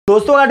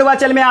दोस्तों हॉगा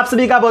चैनल में आप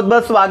सभी का बहुत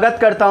बहुत स्वागत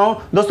करता हूं।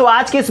 दोस्तों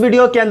आज के इस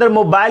वीडियो के अंदर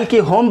मोबाइल की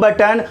होम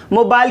बटन,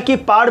 मोबाइल की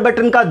पावर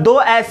बटन का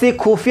दो ऐसी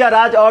खुफिया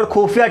राज और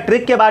खुफिया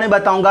ट्रिक के बारे में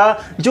बताऊंगा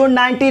जो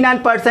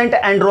 99%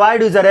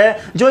 एंड्रॉयड यूजर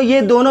है जो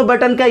ये दोनों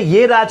बटन का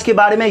ये राज के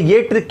बारे में,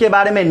 ये ट्रिक के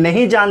बारे में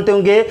नहीं जानते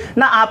होंगे,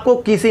 ना आपको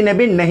किसी ने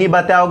भी नहीं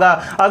बताया होगा।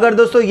 अगर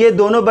दोस्तों ये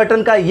दोनों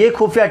बटन का ये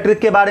खुफिया ट्रिक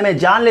के बारे में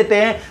जान लेते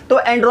हैं तो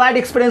एंड्रॉयड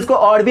एक्सपीरियंस को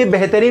और भी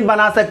बेहतरीन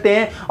बना सकते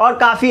हैं और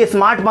काफी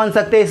स्मार्ट बन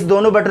सकते हैं। इस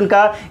दोनों बटन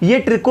का ये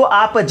ट्रिक को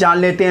आप जान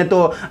लेते हैं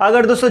तो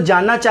अगर दोस्तों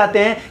जानना चाहते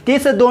हैं कि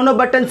इस दोनों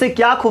बटन से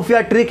क्या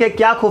खुफिया ट्रिक है,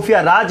 क्या खुफिया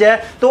राज है,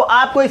 तो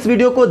आपको इस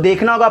वीडियो को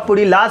देखना होगा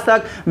पूरी लास्ट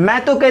तक। मैं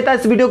तो कहता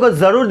इस वीडियो को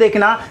जरूर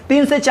देखना,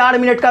 3 से 4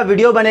 मिनट का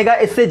वीडियो बनेगा,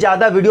 इससे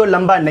ज्यादा वीडियो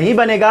लंबा नहीं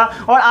बनेगा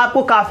और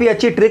आपको काफी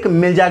अच्छी ट्रिक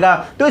मिल जाएगा।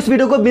 तो इस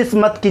वीडियो को मिस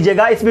मत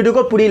कीजिएगा, इस वीडियो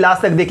को पूरी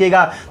लास्ट तक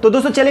देखिएगा। तो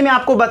दोस्तों चलिए मैं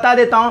आपको बता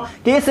देता हूं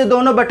कि इस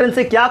दोनों बटन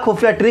से क्या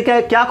खुफिया ट्रिक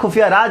है, क्या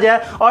खुफिया राज है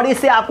और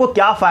इससे आपको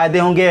क्या फायदे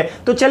होंगे।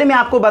 तो चलिए मैं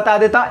आपको बता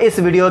देता हूं इस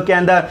वीडियो के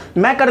अंदर।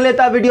 मैं कर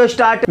लेता वीडियो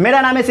स्टार्ट।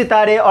 मेरा नाम है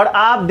सितारे और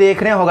आप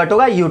देख रहे हैं होगा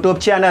टोगा यूट्यूब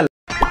चैनल।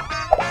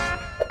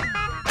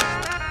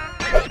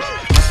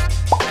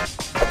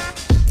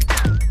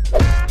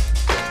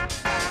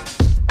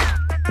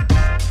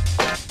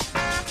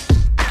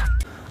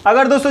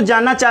 अगर दोस्तों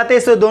जानना चाहते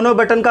हैं इस दोनों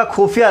बटन का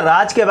खुफिया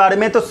राज के बारे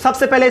में तो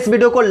सबसे पहले इस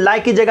वीडियो को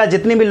लाइक कीजिएगा।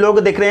 जितने भी लोग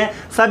देख रहे हैं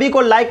सभी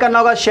को लाइक करना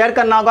होगा, शेयर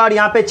करना होगा और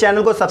यहाँ पे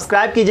चैनल को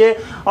सब्सक्राइब कीजिए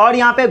और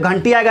यहाँ पे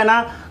घंटी आएगा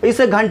ना, इस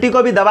घंटी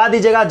को भी दबा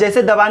दीजिएगा।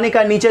 जैसे दबाने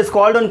का नीचे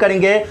स्क्रॉल डाउन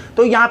करेंगे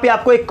तो यहाँ पे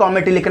आपको एक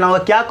कमेंट लिखना होगा।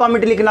 क्या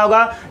कमेंट लिखना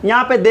होगा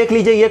यहाँ पे देख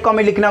लीजिए, ये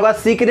कमेंट लिखना होगा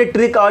सीक्रेट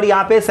ट्रिक और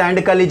यहाँ पे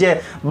सेंड कर लीजिए।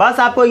 बस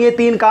आपको ये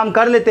 3 काम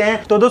कर लेते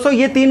हैं। तो दोस्तों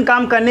ये 3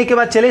 काम करने के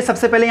बाद चलिए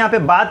सबसे पहले यहाँ पे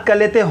बात कर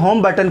लेते हैं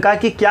होम बटन का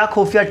कि क्या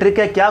खुफिया ट्रिक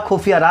है, क्या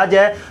खुफिया राज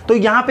है। तो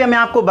यहाँ पे मैं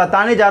आपको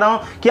बताने जा रहा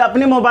हूं कि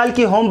अपने मोबाइल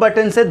की होम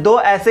बटन से 2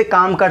 ऐसे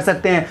काम कर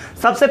सकते हैं।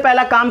 सबसे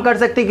पहला काम कर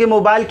सकते हैं कि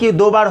मोबाइल की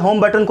 2 बार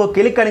होम बटन को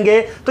क्लिक करेंगे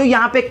तो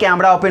यहाँ पे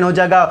कैमरा ओपन हो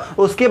जाएगा।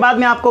 उसके बाद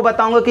मैं आपको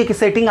बताऊंगा कि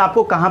सेटिंग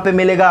आपको कहां पे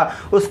मिलेगा।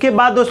 उसके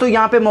बाद दोस्तों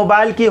यहाँ पे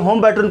मोबाइल की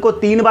होम बटन को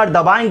 3 बार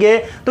दबाएंगे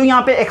तो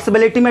यहाँ पे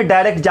एक्सेसिबिलिटी में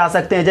डायरेक्ट जा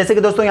सकते हैं। जैसे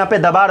कि दोस्तों यहाँ पे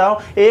दबा रहा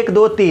हूं 1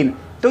 2 3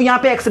 तो यहाँ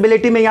पे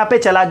एक्सेसिबिलिटी में यहाँ पे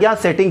चला गया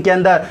सेटिंग के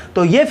अंदर।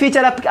 तो ये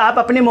फीचर आप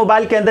अपने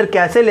मोबाइल के अंदर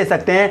कैसे ले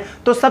सकते हैं।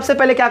 तो सबसे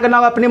पहले क्या करना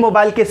होगा, अपने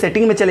मोबाइल के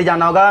सेटिंग में चले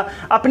जाना होगा।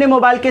 अपने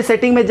मोबाइल के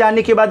सेटिंग में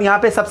जाने के बाद यहाँ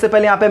पे सबसे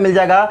पहले यहाँ पे मिल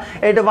जाएगा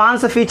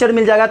एडवांस फीचर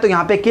मिल जाएगा। तो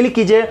यहाँ पे क्लिक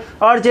कीजिए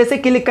और जैसे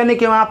क्लिक करने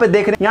के यहाँ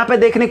पे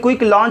देखने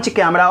क्विक लॉन्च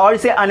कैमरा और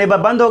इसे अनेबल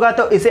बंद होगा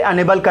तो इसे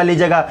अनेबल कर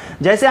लीजिएगा।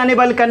 जैसे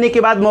अनेबल करने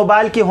के बाद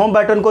मोबाइल की होम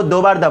बटन को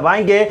 2 बार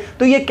दबाएंगे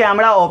तो ये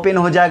कैमरा ओपन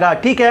हो जाएगा।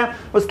 ठीक है,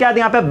 उसके बाद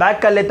यहाँ पे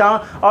बैक कर लेता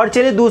हूँ और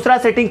चलिए दूसरा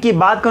सेटिंग की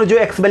बात करूँ जो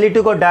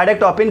एक्सेसिबिलिटी को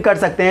डायरेक्ट ओपन कर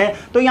सकते हैं।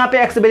 तो यहाँ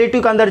पे एक्सेसिबिलिटी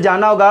के अंदर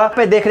जाना होगा,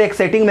 पे देख रहे एक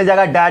सेटिंग मिल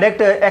जाएगा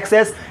डायरेक्ट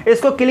एक्सेस,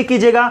 इसको क्लिक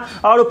कीजिएगा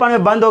और ऊपर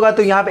में बंद होगा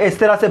तो यहाँ पे इस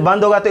तरह से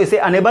बंद होगा तो इसे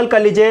अनेबल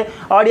कर लीजिए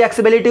और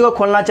एक्सेसिबिलिटी को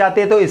खोलना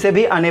चाहते हैं तो इसे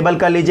भी अनेबल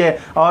कर लीजिए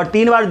और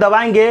 3 बार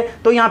दबाएंगे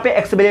तो यहाँ पे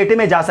एक्सेसिबिलिटी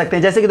में जा सकते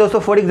हैं। जैसे कि दोस्तों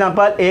फॉर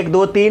एग्जांपल 1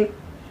 2 3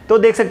 तो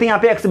देख सकते हैं यहाँ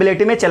पे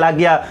एक्सेसिबिलिटी में चला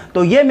गया।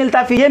 तो ये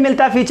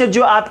मिलता फीचर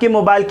जो आपके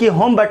मोबाइल की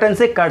होम बटन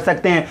से कर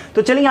सकते हैं।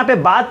 तो चलिए यहाँ पे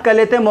बात कर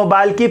लेते हैं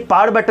मोबाइल की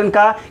पावर बटन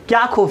का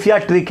क्या खुफिया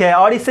ट्रिक है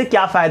और इससे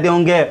क्या फायदे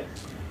होंगे।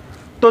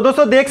 तो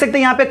दोस्तों देख सकते हैं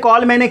यहाँ पे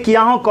कॉल मैंने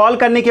किया हूँ, कॉल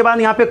करने के बाद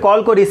यहाँ पे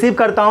कॉल को रिसीव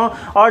करता हूँ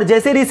और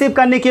जैसे रिसीव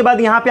करने के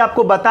बाद यहाँ पे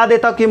आपको बता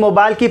देता हूँ कि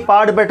मोबाइल की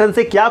पावर बटन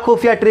से क्या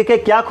खुफिया ट्रिक है,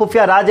 क्या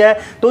खुफिया राज है,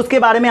 तो उसके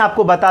बारे में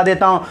आपको बता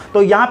देता हूँ।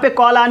 तो यहाँ पे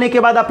कॉल आने के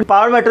बाद अपने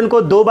पावर बटन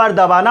को 2 बार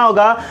दबाना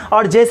होगा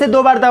और जैसे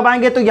 2 बार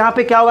दबाएंगे तो यहाँ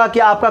पे क्या होगा कि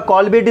आपका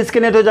कॉल भी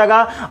डिस्कनेक्ट हो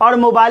जाएगा और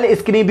मोबाइल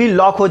स्क्रीन भी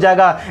लॉक हो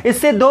जाएगा।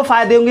 इससे 2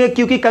 फायदे होंगे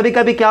क्योंकि कभी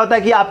कभी क्या होता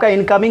है कि आपका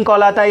इनकमिंग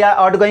कॉल आता है या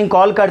आउटगोइंग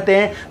कॉल करते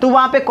हैं तो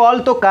वहाँ पे कॉल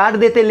तो काट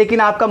देते हैं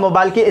लेकिन आपका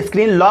मोबाइल की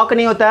स्क्रीन लॉक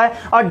नहीं होता है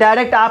और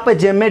डायरेक्ट आप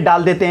जेब में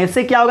डाल देते हैं।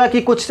 इससे क्या होगा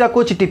कि कुछ से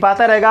कुछ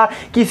टिपाता रहेगा,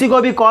 किसी को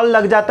भी कॉल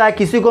लग जाता है,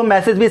 किसी को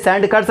मैसेज भी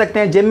सेंड कर सकते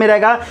हैं, जेब में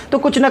रहेगा तो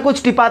कुछ ना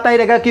कुछ टिपाता ही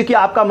रहेगा क्योंकि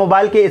आपका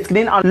मोबाइल के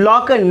स्क्रीन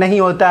लॉक नहीं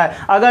होता है।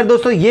 अगर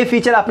दोस्तों ये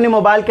फीचर अपने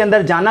मोबाइल के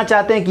अंदर जानना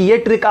चाहते हैं कि ये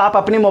ट्रिक आप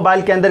अपने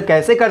मोबाइल के अंदर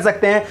कैसे कर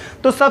सकते हैं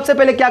तो सबसे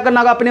पहले क्या करना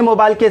होगा, अपने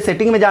मोबाइल के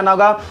सेटिंग में जाना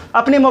होगा।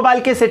 अपने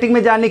मोबाइल के सेटिंग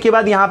में जाने के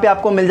बाद यहाँ पे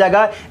आपको मिल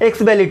जाएगा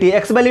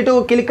एक्सेसिबिलिटी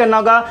को क्लिक करना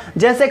होगा।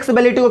 जैसे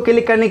एक्सेसिबिलिटी को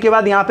क्लिक करने के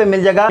बाद यहाँ पे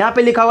मिल जाएगा, यहाँ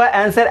पे लिखा हुआ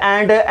आंसर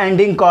एंड एंडिंग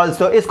कॉल्स,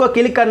 तो इसको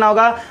क्लिक करना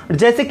होगा।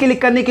 जैसे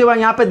क्लिक करने के बाद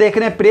यहाँ पे देख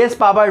रहे हैं प्रेस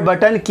पावर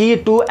बटन की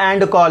टू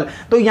एंड कॉल,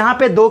 तो यहाँ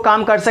पे 2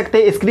 काम कर सकते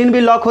हैं, स्क्रीन भी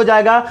लॉक हो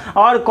जाएगा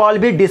और कॉल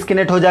भी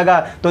डिस्कनेक्ट हो जाएगा।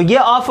 तो ये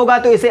ऑफ होगा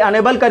तो इसे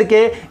अनेबल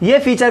करके ये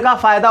फीचर का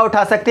फायदा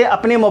उठा सकते हैं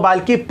अपने मोबाइल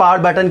की पावर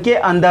बटन के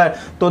अंदर।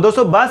 तो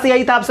दोस्तों बस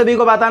यही था, आप सभी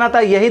को बताना था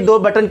यही 2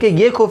 बटन के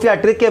ये खुफिया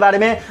ट्रिक के बारे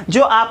में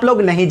जो आप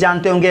लोग नहीं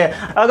जानते होंगे।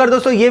 अगर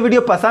दोस्तों ये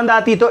वीडियो पसंद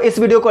आती तो इस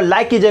वीडियो को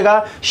लाइक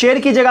कीजिएगा, शेयर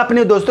कीजिएगा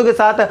अपने दोस्तों के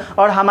साथ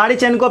और हमारे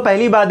चैनल को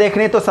पहली बार देख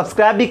रहे हैं तो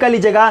सब्सक्राइब भी कर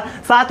लीजिएगा,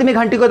 साथ में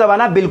घंटी को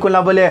दबाना बिल्कुल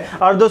ना भूले।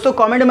 और दोस्तों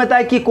कमेंट में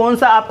बताएं कि कौन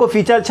सा आपको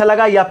फीचर अच्छा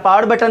लगा, या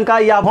पावर बटन का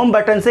या होम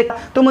बटन से,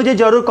 तो मुझे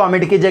जरूर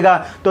कमेंट कीजिएगा।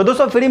 तो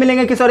दोस्तों फिर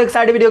मिलेंगे किसी और एक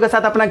साइड वीडियो के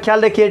साथ। अपना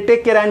ख्याल रखिए,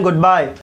 take care and good bye.